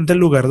simplemente el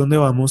lugar donde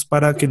vamos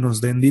para que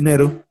nos den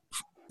dinero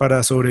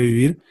para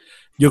sobrevivir,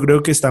 yo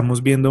creo que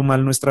estamos viendo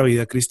mal nuestra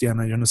vida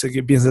cristiana. Yo no sé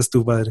qué piensas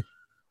tú, padre.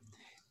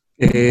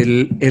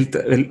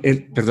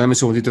 Perdóname un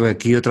segundito, que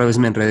aquí otra vez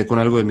me enredé con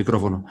algo del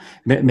micrófono.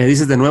 Me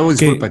dices de nuevo,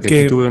 disculpa, Que, que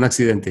aquí que, tuve un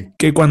accidente.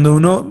 que cuando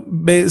uno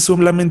ve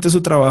solamente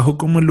su trabajo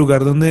como el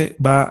lugar donde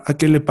va a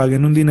que le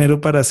paguen un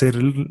dinero para hacer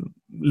el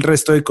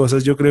resto de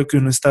cosas, yo creo que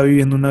uno está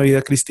viviendo una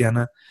vida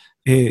cristiana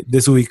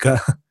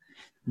desubicada.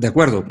 De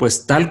acuerdo,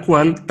 pues tal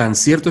cual, tan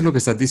cierto es lo que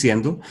estás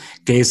diciendo,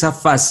 que esa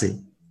fase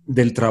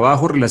del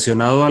trabajo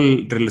relacionado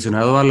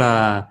a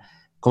la,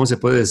 ¿cómo se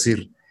puede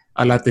decir?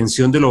 A la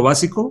atención de lo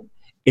básico,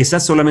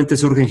 esa solamente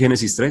surge en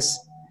Génesis 3.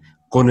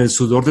 Con el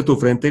sudor de tu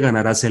frente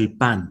ganarás el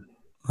pan.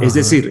 Es Ajá.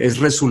 decir, es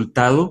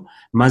resultado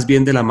más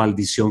bien de la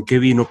maldición que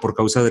vino por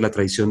causa de la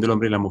traición del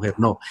hombre y la mujer.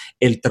 No,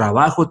 el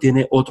trabajo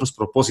tiene otros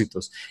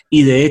propósitos.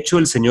 Y de hecho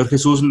el Señor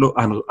Jesús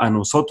a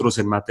nosotros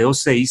en Mateo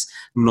 6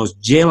 nos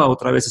lleva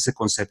otra vez ese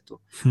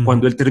concepto. Ujú.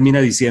 Cuando él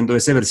termina diciendo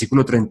ese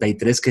versículo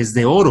 33 que es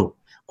de oro,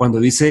 cuando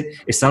dice,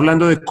 está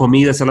hablando de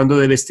comida, está hablando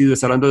de vestido,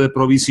 está hablando de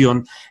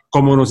provisión,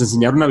 como nos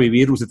enseñaron a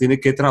vivir, usted tiene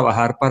que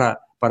trabajar para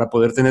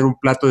poder tener un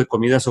plato de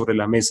comida sobre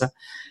la mesa,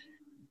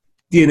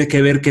 tiene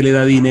que ver qué le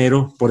da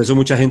dinero, por eso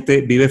mucha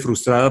gente vive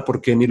frustrada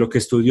porque ni lo que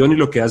estudió ni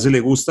lo que hace le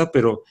gusta,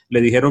 pero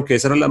le dijeron que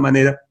esa era la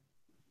manera,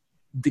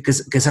 que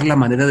esa era la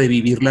manera de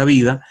vivir la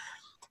vida,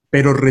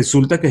 pero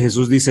resulta que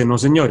Jesús dice, no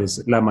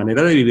señores, la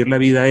manera de vivir la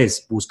vida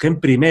es, busquen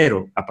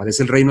primero,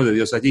 aparece el reino de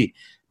Dios allí,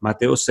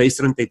 Mateo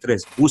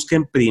 6:33,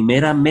 busquen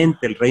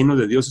primeramente el reino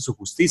de Dios y su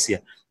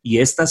justicia, y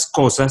estas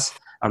cosas,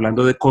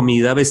 hablando de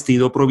comida,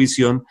 vestido,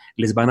 provisión,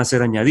 les van a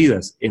ser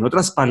añadidas. En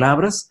otras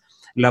palabras,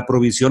 la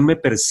provisión me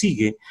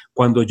persigue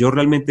cuando yo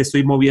realmente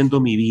estoy moviendo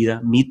mi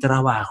vida, mi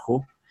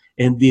trabajo,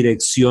 en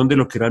dirección de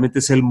lo que realmente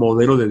es el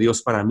modelo de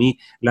Dios para mí,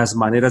 las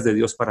maneras de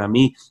Dios para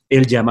mí,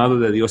 el llamado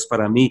de Dios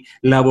para mí,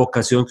 la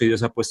vocación que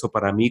Dios ha puesto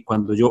para mí.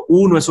 Cuando yo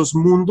uno esos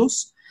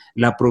mundos,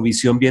 la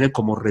provisión viene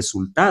como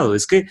resultado.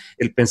 Es que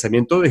el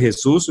pensamiento de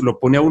Jesús lo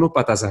pone a uno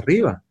patas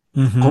arriba.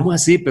 Ujú. ¿Cómo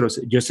así? Pero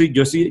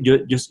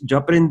yo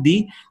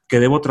aprendí que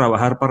debo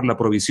trabajar para la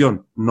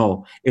provisión.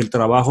 No, el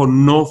trabajo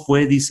no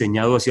fue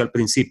diseñado así al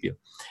principio.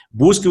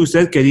 Busque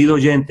usted, querido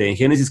oyente, en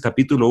Génesis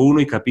capítulo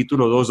 1 y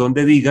capítulo 2,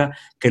 donde diga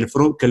que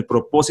el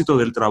propósito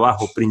del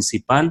trabajo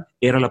principal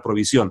era la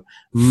provisión.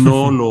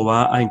 No lo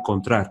va a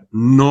encontrar,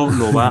 no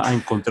lo va a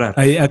encontrar,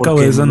 Ahí acabó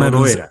porque de no sonar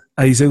lo era.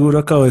 ahí seguro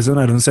acabó de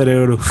sonar un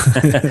cerebro.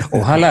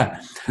 Ojalá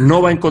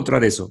no va a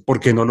encontrar eso,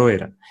 porque no lo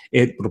era.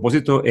 El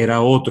propósito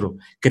era otro: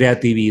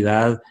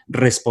 creatividad,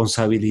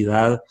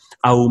 responsabilidad,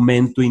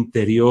 aumento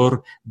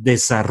interior,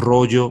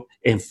 desarrollo,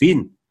 en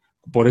fin.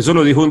 Por eso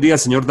lo dijo un día el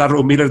señor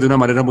Darrow Miller de una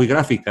manera muy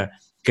gráfica,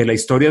 que la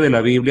historia de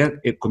la Biblia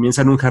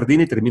comienza en un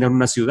jardín y termina en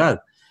una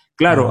ciudad.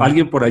 Claro, Ajá.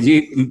 alguien por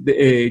allí,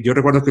 yo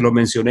recuerdo que lo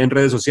mencioné en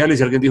redes sociales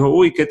y alguien dijo,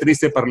 uy, qué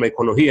triste para la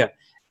ecología.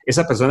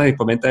 Esa persona que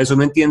comenta eso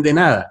no entiende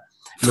nada.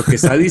 Lo que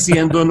está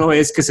diciendo no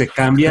es que se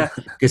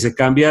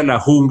cambia la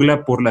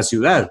jungla por la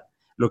ciudad.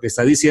 Lo que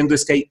está diciendo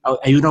es que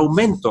hay un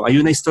aumento, hay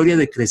una historia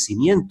de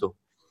crecimiento,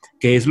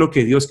 que es lo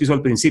que Dios quiso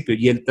al principio.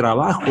 Y el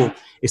trabajo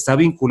está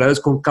vinculado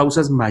con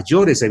causas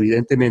mayores,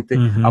 evidentemente,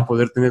 Ujú. a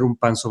poder tener un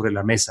pan sobre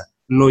la mesa.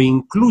 Lo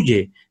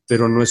incluye,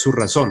 pero no es su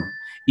razón.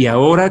 Y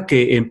ahora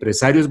que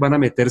empresarios van a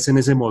meterse en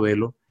ese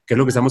modelo, que es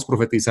lo que estamos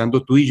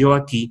profetizando tú y yo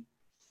aquí,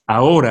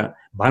 ahora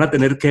van a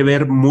tener que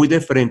ver muy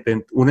de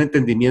frente un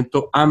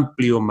entendimiento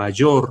amplio,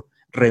 mayor,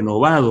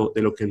 renovado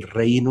de lo que el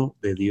reino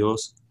de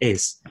Dios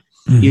es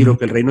y de Ujú. lo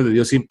que el reino de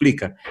Dios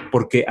implica,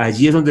 porque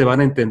allí es donde van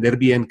a entender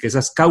bien que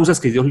esas causas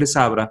que Dios les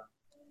abra,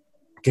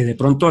 que de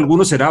pronto a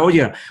algunos será,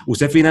 oye,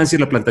 usted financie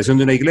la plantación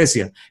de una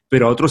iglesia,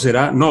 pero a otros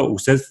será, no,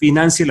 usted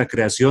financie la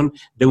creación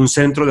de un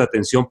centro de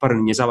atención para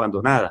niñez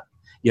abandonada.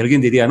 Y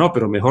alguien diría, no,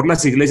 pero mejor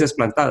las iglesias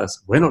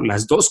plantadas. Bueno,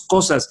 las dos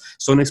cosas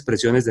son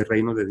expresiones del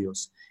reino de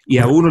Dios. Y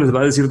a uno les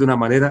va a decir de una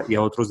manera y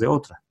a otros de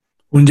otra.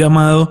 Un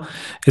llamado,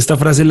 esta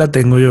frase la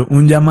tengo yo,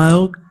 un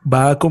llamado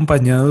va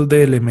acompañado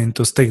de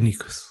elementos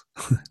técnicos.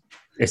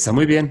 Está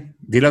muy bien.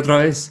 Dile otra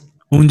vez.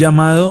 Un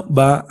llamado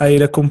va a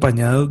ir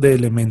acompañado de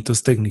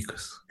elementos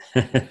técnicos.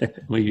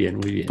 Muy bien,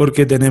 muy bien.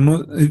 Porque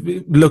tenemos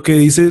lo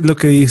que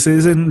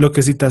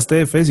citaste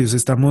de Efesios,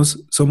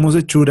 somos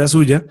hechura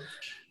suya,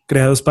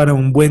 creados para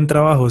un buen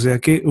trabajo. O sea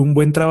que un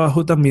buen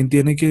trabajo también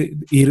tiene que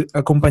ir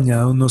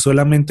acompañado no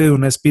solamente de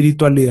una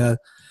espiritualidad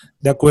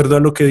de acuerdo a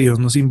lo que Dios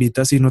nos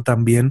invita, sino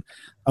también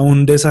a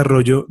un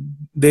desarrollo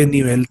de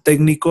nivel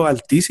técnico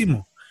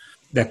altísimo.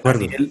 De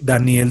acuerdo,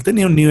 Daniel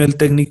tenía un nivel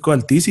técnico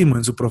altísimo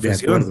en su de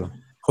profesión. acuerdo.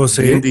 Bien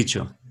José,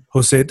 dicho.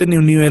 José tenía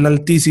un nivel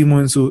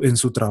altísimo en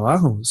su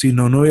trabajo, si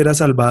no, no hubiera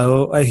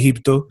salvado a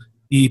Egipto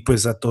y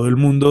pues a todo el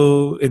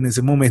mundo en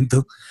ese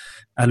momento,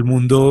 al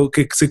mundo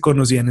que se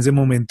conocía en ese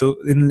momento,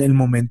 en el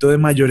momento de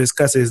mayor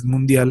escasez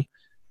mundial,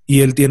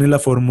 y él tiene la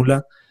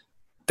fórmula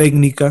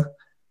técnica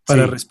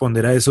para Sí,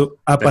 responder a eso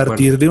a de acuerdo.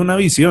 partir de una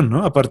visión,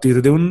 ¿no? A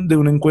partir de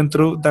un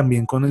encuentro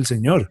también con el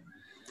Señor,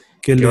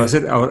 que Que va a le...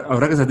 ser,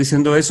 ahora que estás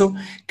diciendo eso,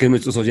 que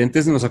nuestros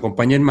oyentes nos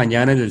acompañen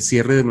mañana en el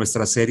cierre de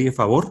nuestra serie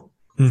Favor,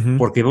 Ujú,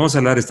 porque vamos a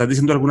hablar, estás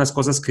diciendo algunas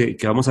cosas que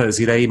vamos a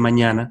decir ahí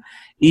mañana,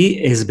 y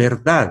es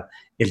verdad,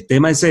 el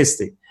tema es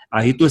este.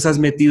 Ahí tú estás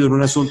metido en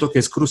un asunto que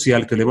es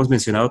crucial, que lo hemos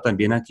mencionado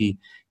también aquí,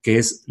 que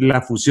es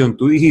la fusión.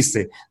 Tú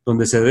dijiste,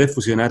 donde se debe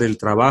fusionar el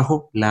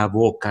trabajo, la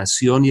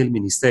vocación y el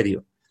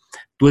ministerio.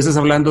 Tú estás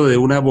hablando de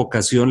una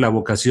vocación, la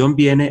vocación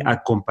viene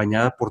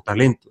acompañada por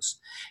talentos,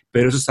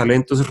 pero esos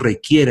talentos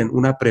requieren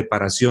una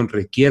preparación,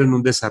 requieren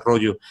un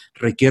desarrollo,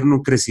 requieren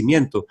un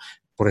crecimiento.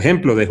 Por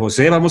ejemplo, de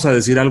José vamos a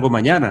decir algo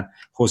mañana.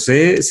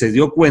 José se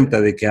dio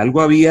cuenta de que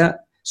algo había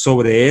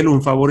sobre él,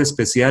 un favor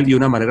especial y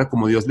una manera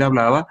como Dios le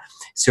hablaba,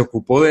 se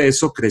ocupó de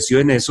eso, creció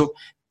en eso.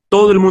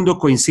 Todo el mundo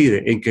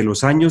coincide en que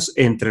los años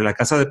entre la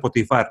casa de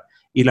Potifar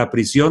y la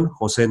prisión,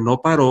 José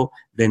no paró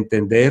de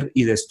entender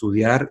y de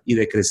estudiar y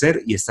de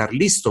crecer y estar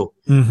listo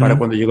para ujú,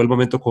 cuando llegó el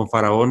momento con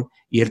Faraón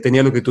y él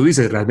tenía lo que tú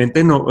dices.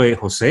 Realmente no,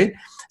 José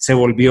se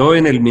volvió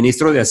en el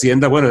ministro de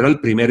Hacienda, bueno, era el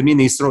primer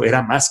ministro,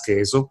 era más que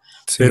eso,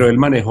 pero sí, él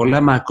manejó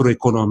la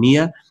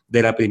macroeconomía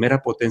de la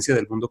primera potencia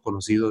del mundo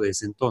conocido de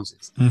ese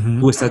entonces. ujú.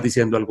 Tú estás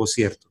diciendo algo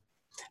cierto.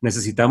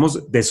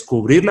 Necesitamos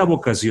descubrir la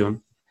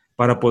vocación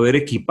para poder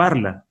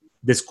equiparla,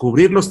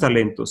 descubrir los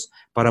talentos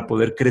para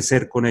poder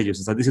crecer con ellos.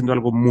 Estás diciendo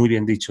algo muy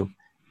bien dicho.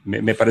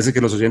 Me parece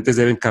que los oyentes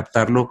deben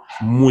captarlo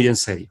muy en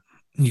serio.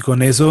 Y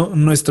con eso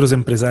nuestros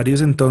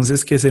empresarios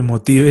entonces que se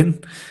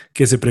motiven,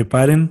 que se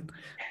preparen,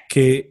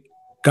 que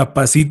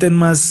capaciten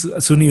más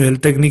su nivel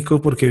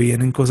técnico porque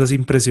vienen cosas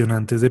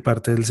impresionantes de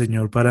parte del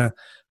Señor para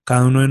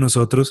cada uno de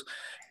nosotros,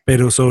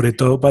 pero sobre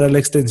todo para la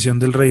extensión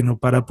del reino,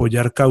 para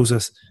apoyar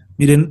causas.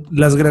 Miren,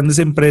 las grandes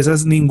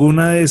empresas,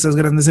 ninguna de esas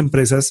grandes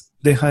empresas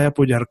deja de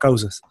apoyar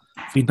causas,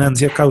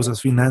 financia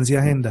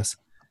agendas.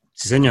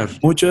 Sí, señor.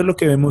 Mucho de lo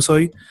que vemos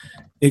hoy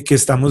que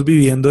estamos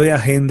viviendo de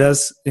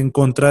agendas en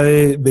contra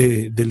de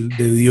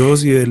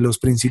Dios y de los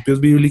principios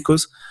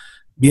bíblicos,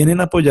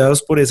 vienen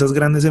apoyados por esas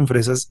grandes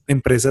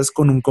empresas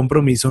con un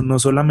compromiso no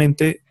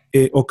solamente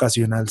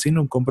ocasional,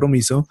 sino un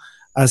compromiso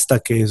hasta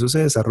que eso se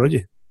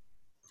desarrolle.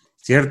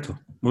 Cierto.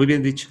 Muy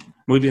bien dicho.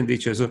 Muy bien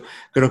dicho. Eso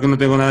creo que no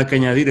tengo nada que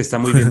añadir. Está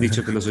muy bien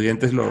dicho que los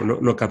oyentes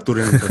lo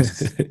capturen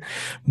entonces.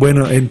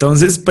 Bueno,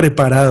 entonces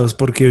preparados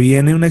porque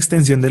viene una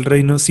extensión del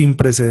reino sin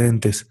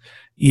precedentes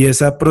y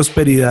esa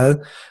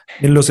prosperidad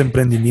en los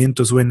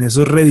emprendimientos o en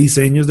esos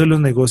rediseños de los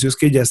negocios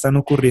que ya están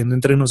ocurriendo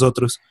entre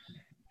nosotros,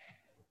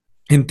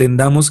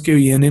 entendamos que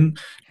vienen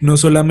no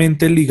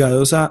solamente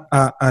ligados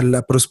a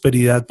la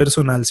prosperidad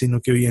personal,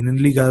 sino que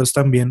vienen ligados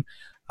también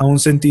a un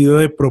sentido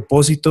de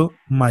propósito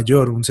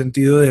mayor, un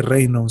sentido de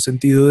reino, un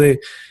sentido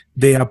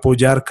de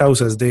apoyar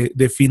causas,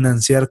 de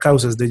financiar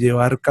causas, de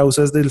llevar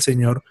causas del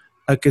Señor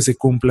a que se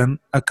cumplan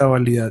a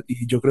cabalidad.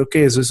 Y yo creo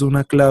que eso es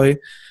una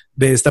clave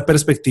de esta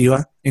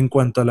perspectiva en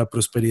cuanto a la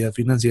prosperidad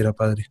financiera,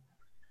 Padre.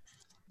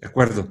 De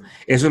acuerdo.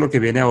 Eso es lo que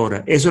viene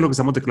ahora. Eso es lo que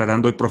estamos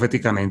declarando hoy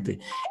proféticamente.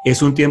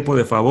 Es un tiempo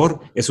de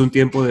favor, es un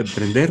tiempo de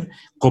emprender.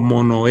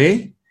 Como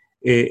Noé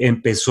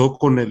empezó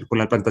con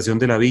la plantación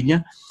de la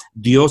viña,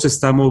 Dios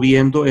está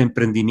moviendo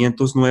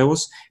emprendimientos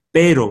nuevos,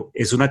 pero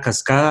es una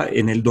cascada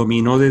en el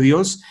dominó de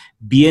Dios.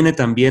 Viene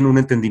también un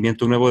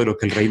entendimiento nuevo de lo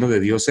que el reino de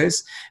Dios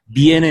es.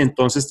 Viene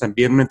entonces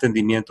también un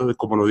entendimiento de,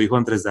 como lo dijo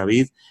Andrés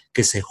David,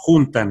 que se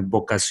juntan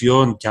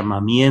vocación,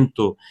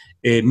 llamamiento,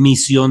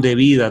 misión de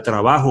vida,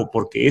 trabajo,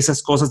 porque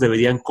esas cosas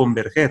deberían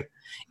converger.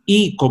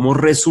 Y como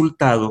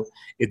resultado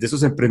de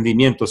esos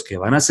emprendimientos que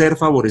van a ser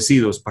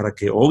favorecidos para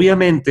que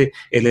obviamente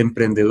el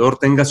emprendedor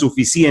tenga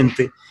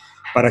suficiente,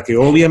 para que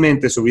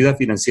obviamente su vida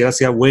financiera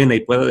sea buena y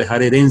pueda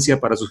dejar herencia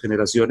para sus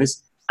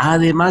generaciones,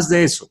 además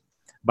de eso,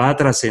 va a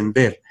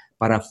trascender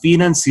para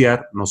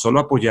financiar, no solo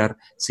apoyar,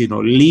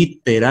 sino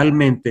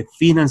literalmente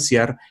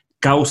financiar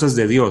causas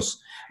de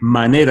Dios,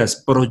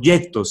 maneras,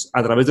 proyectos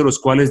a través de los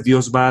cuales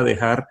Dios va a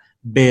dejar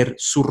ver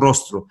su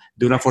rostro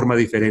de una forma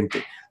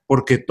diferente,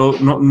 porque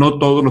no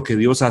todo lo que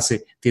Dios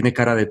hace tiene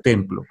cara de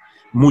templo.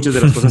 Muchas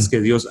de las cosas que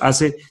Dios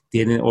hace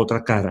tienen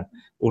otra cara,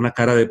 una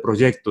cara de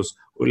proyectos,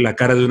 la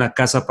cara de una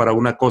casa para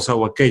una cosa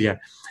o aquella,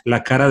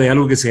 la cara de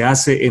algo que se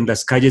hace en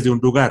las calles de un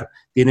lugar.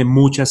 Tiene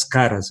muchas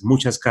caras,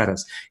 muchas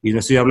caras. Y no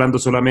estoy hablando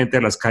solamente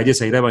a las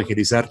calles a ir a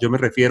evangelizar, yo me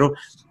refiero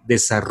a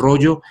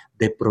desarrollo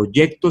de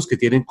proyectos que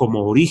tienen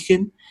como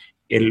origen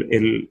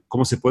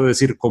 ¿cómo se puede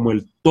decir? Como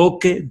el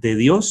toque de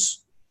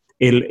Dios,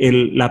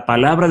 la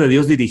palabra de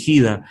Dios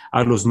dirigida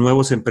a los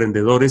nuevos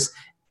emprendedores,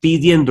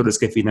 pidiéndoles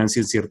que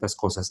financien ciertas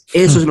cosas.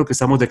 Eso es lo que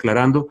estamos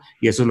declarando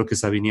y eso es lo que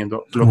está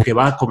viniendo, lo que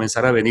va a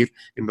comenzar a venir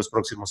en los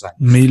próximos años.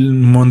 Mil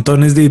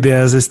montones de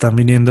ideas están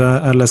viniendo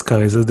a las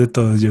cabezas de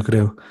todos, yo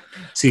creo. Porque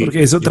Sí,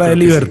 eso yo trae creo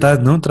que sí. libertad,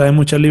 ¿no? Trae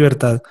mucha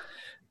libertad.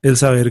 el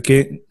saber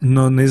que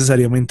no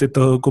necesariamente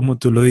todo como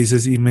tú lo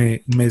dices y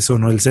me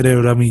sonó el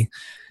cerebro a mí.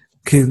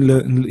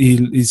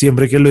 Y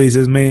siempre que lo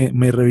dices me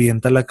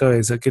revienta la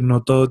cabeza que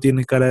no todo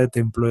tiene cara de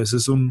templo. Eso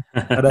es un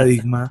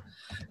paradigma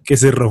que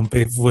se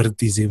rompe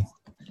fuertísimo.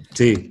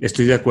 Sí,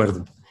 estoy de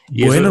acuerdo.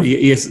 Y eso, Bueno,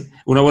 y es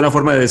una buena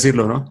forma de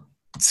decirlo, ¿no?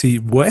 sí,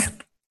 bueno.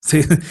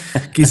 Sí,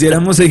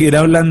 quisiéramos seguir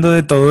hablando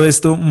de todo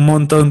esto un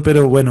montón,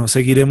 pero bueno,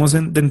 seguiremos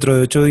dentro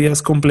de 8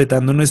 días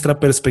completando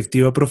nuestra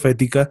perspectiva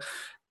profética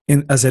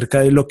acerca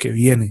de lo que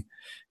viene.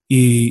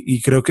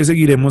 Y creo que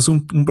seguiremos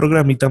un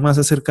programita más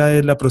acerca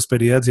de la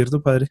prosperidad,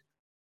 ¿cierto, padre?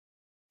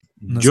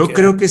 Nos Yo queda,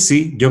 creo que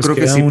sí, yo nos creo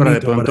que queda sí, un para de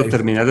hito por pronto ahí.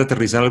 terminar de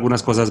aterrizar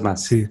algunas cosas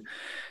más. Sí.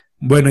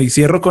 Bueno, y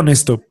cierro con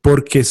esto,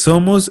 porque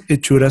somos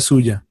hechura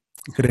suya,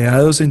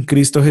 creados en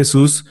Cristo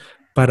Jesús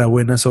para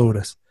buenas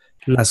obras,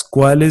 las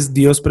cuales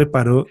Dios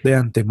preparó de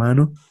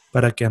antemano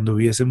para que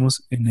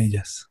anduviésemos en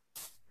ellas.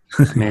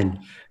 Amén.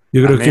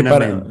 Yo creo que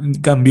Amén, amén.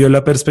 cambió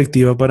la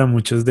perspectiva para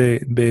muchos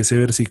de ese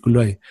versículo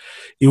ahí.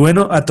 Y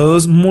bueno, a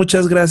todos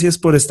muchas gracias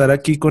por estar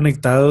aquí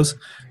conectados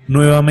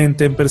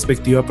nuevamente en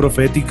Perspectiva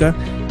Profética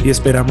y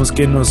esperamos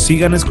que nos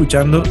sigan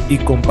escuchando y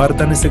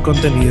compartan este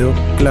contenido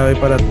clave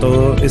para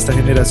toda esta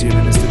generación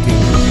en este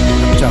tiempo.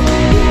 Chao.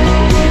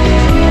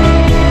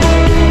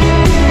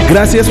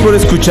 Gracias por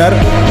escuchar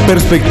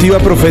Perspectiva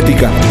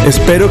Profética.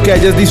 Espero que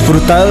hayas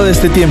disfrutado de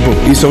este tiempo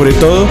y sobre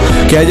todo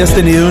que hayas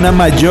tenido una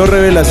mayor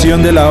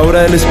revelación de la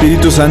obra del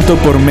Espíritu Santo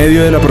por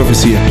medio de la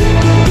profecía.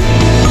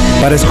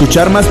 Para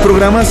escuchar más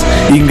programas,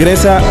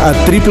 ingresa a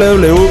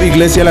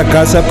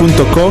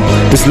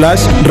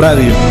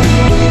www.iglesialacasa.co/radio.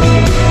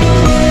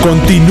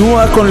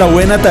 Continúa con la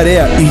buena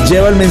tarea y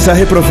lleva el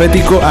mensaje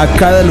profético a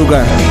cada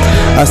lugar.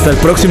 Hasta el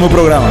próximo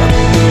programa.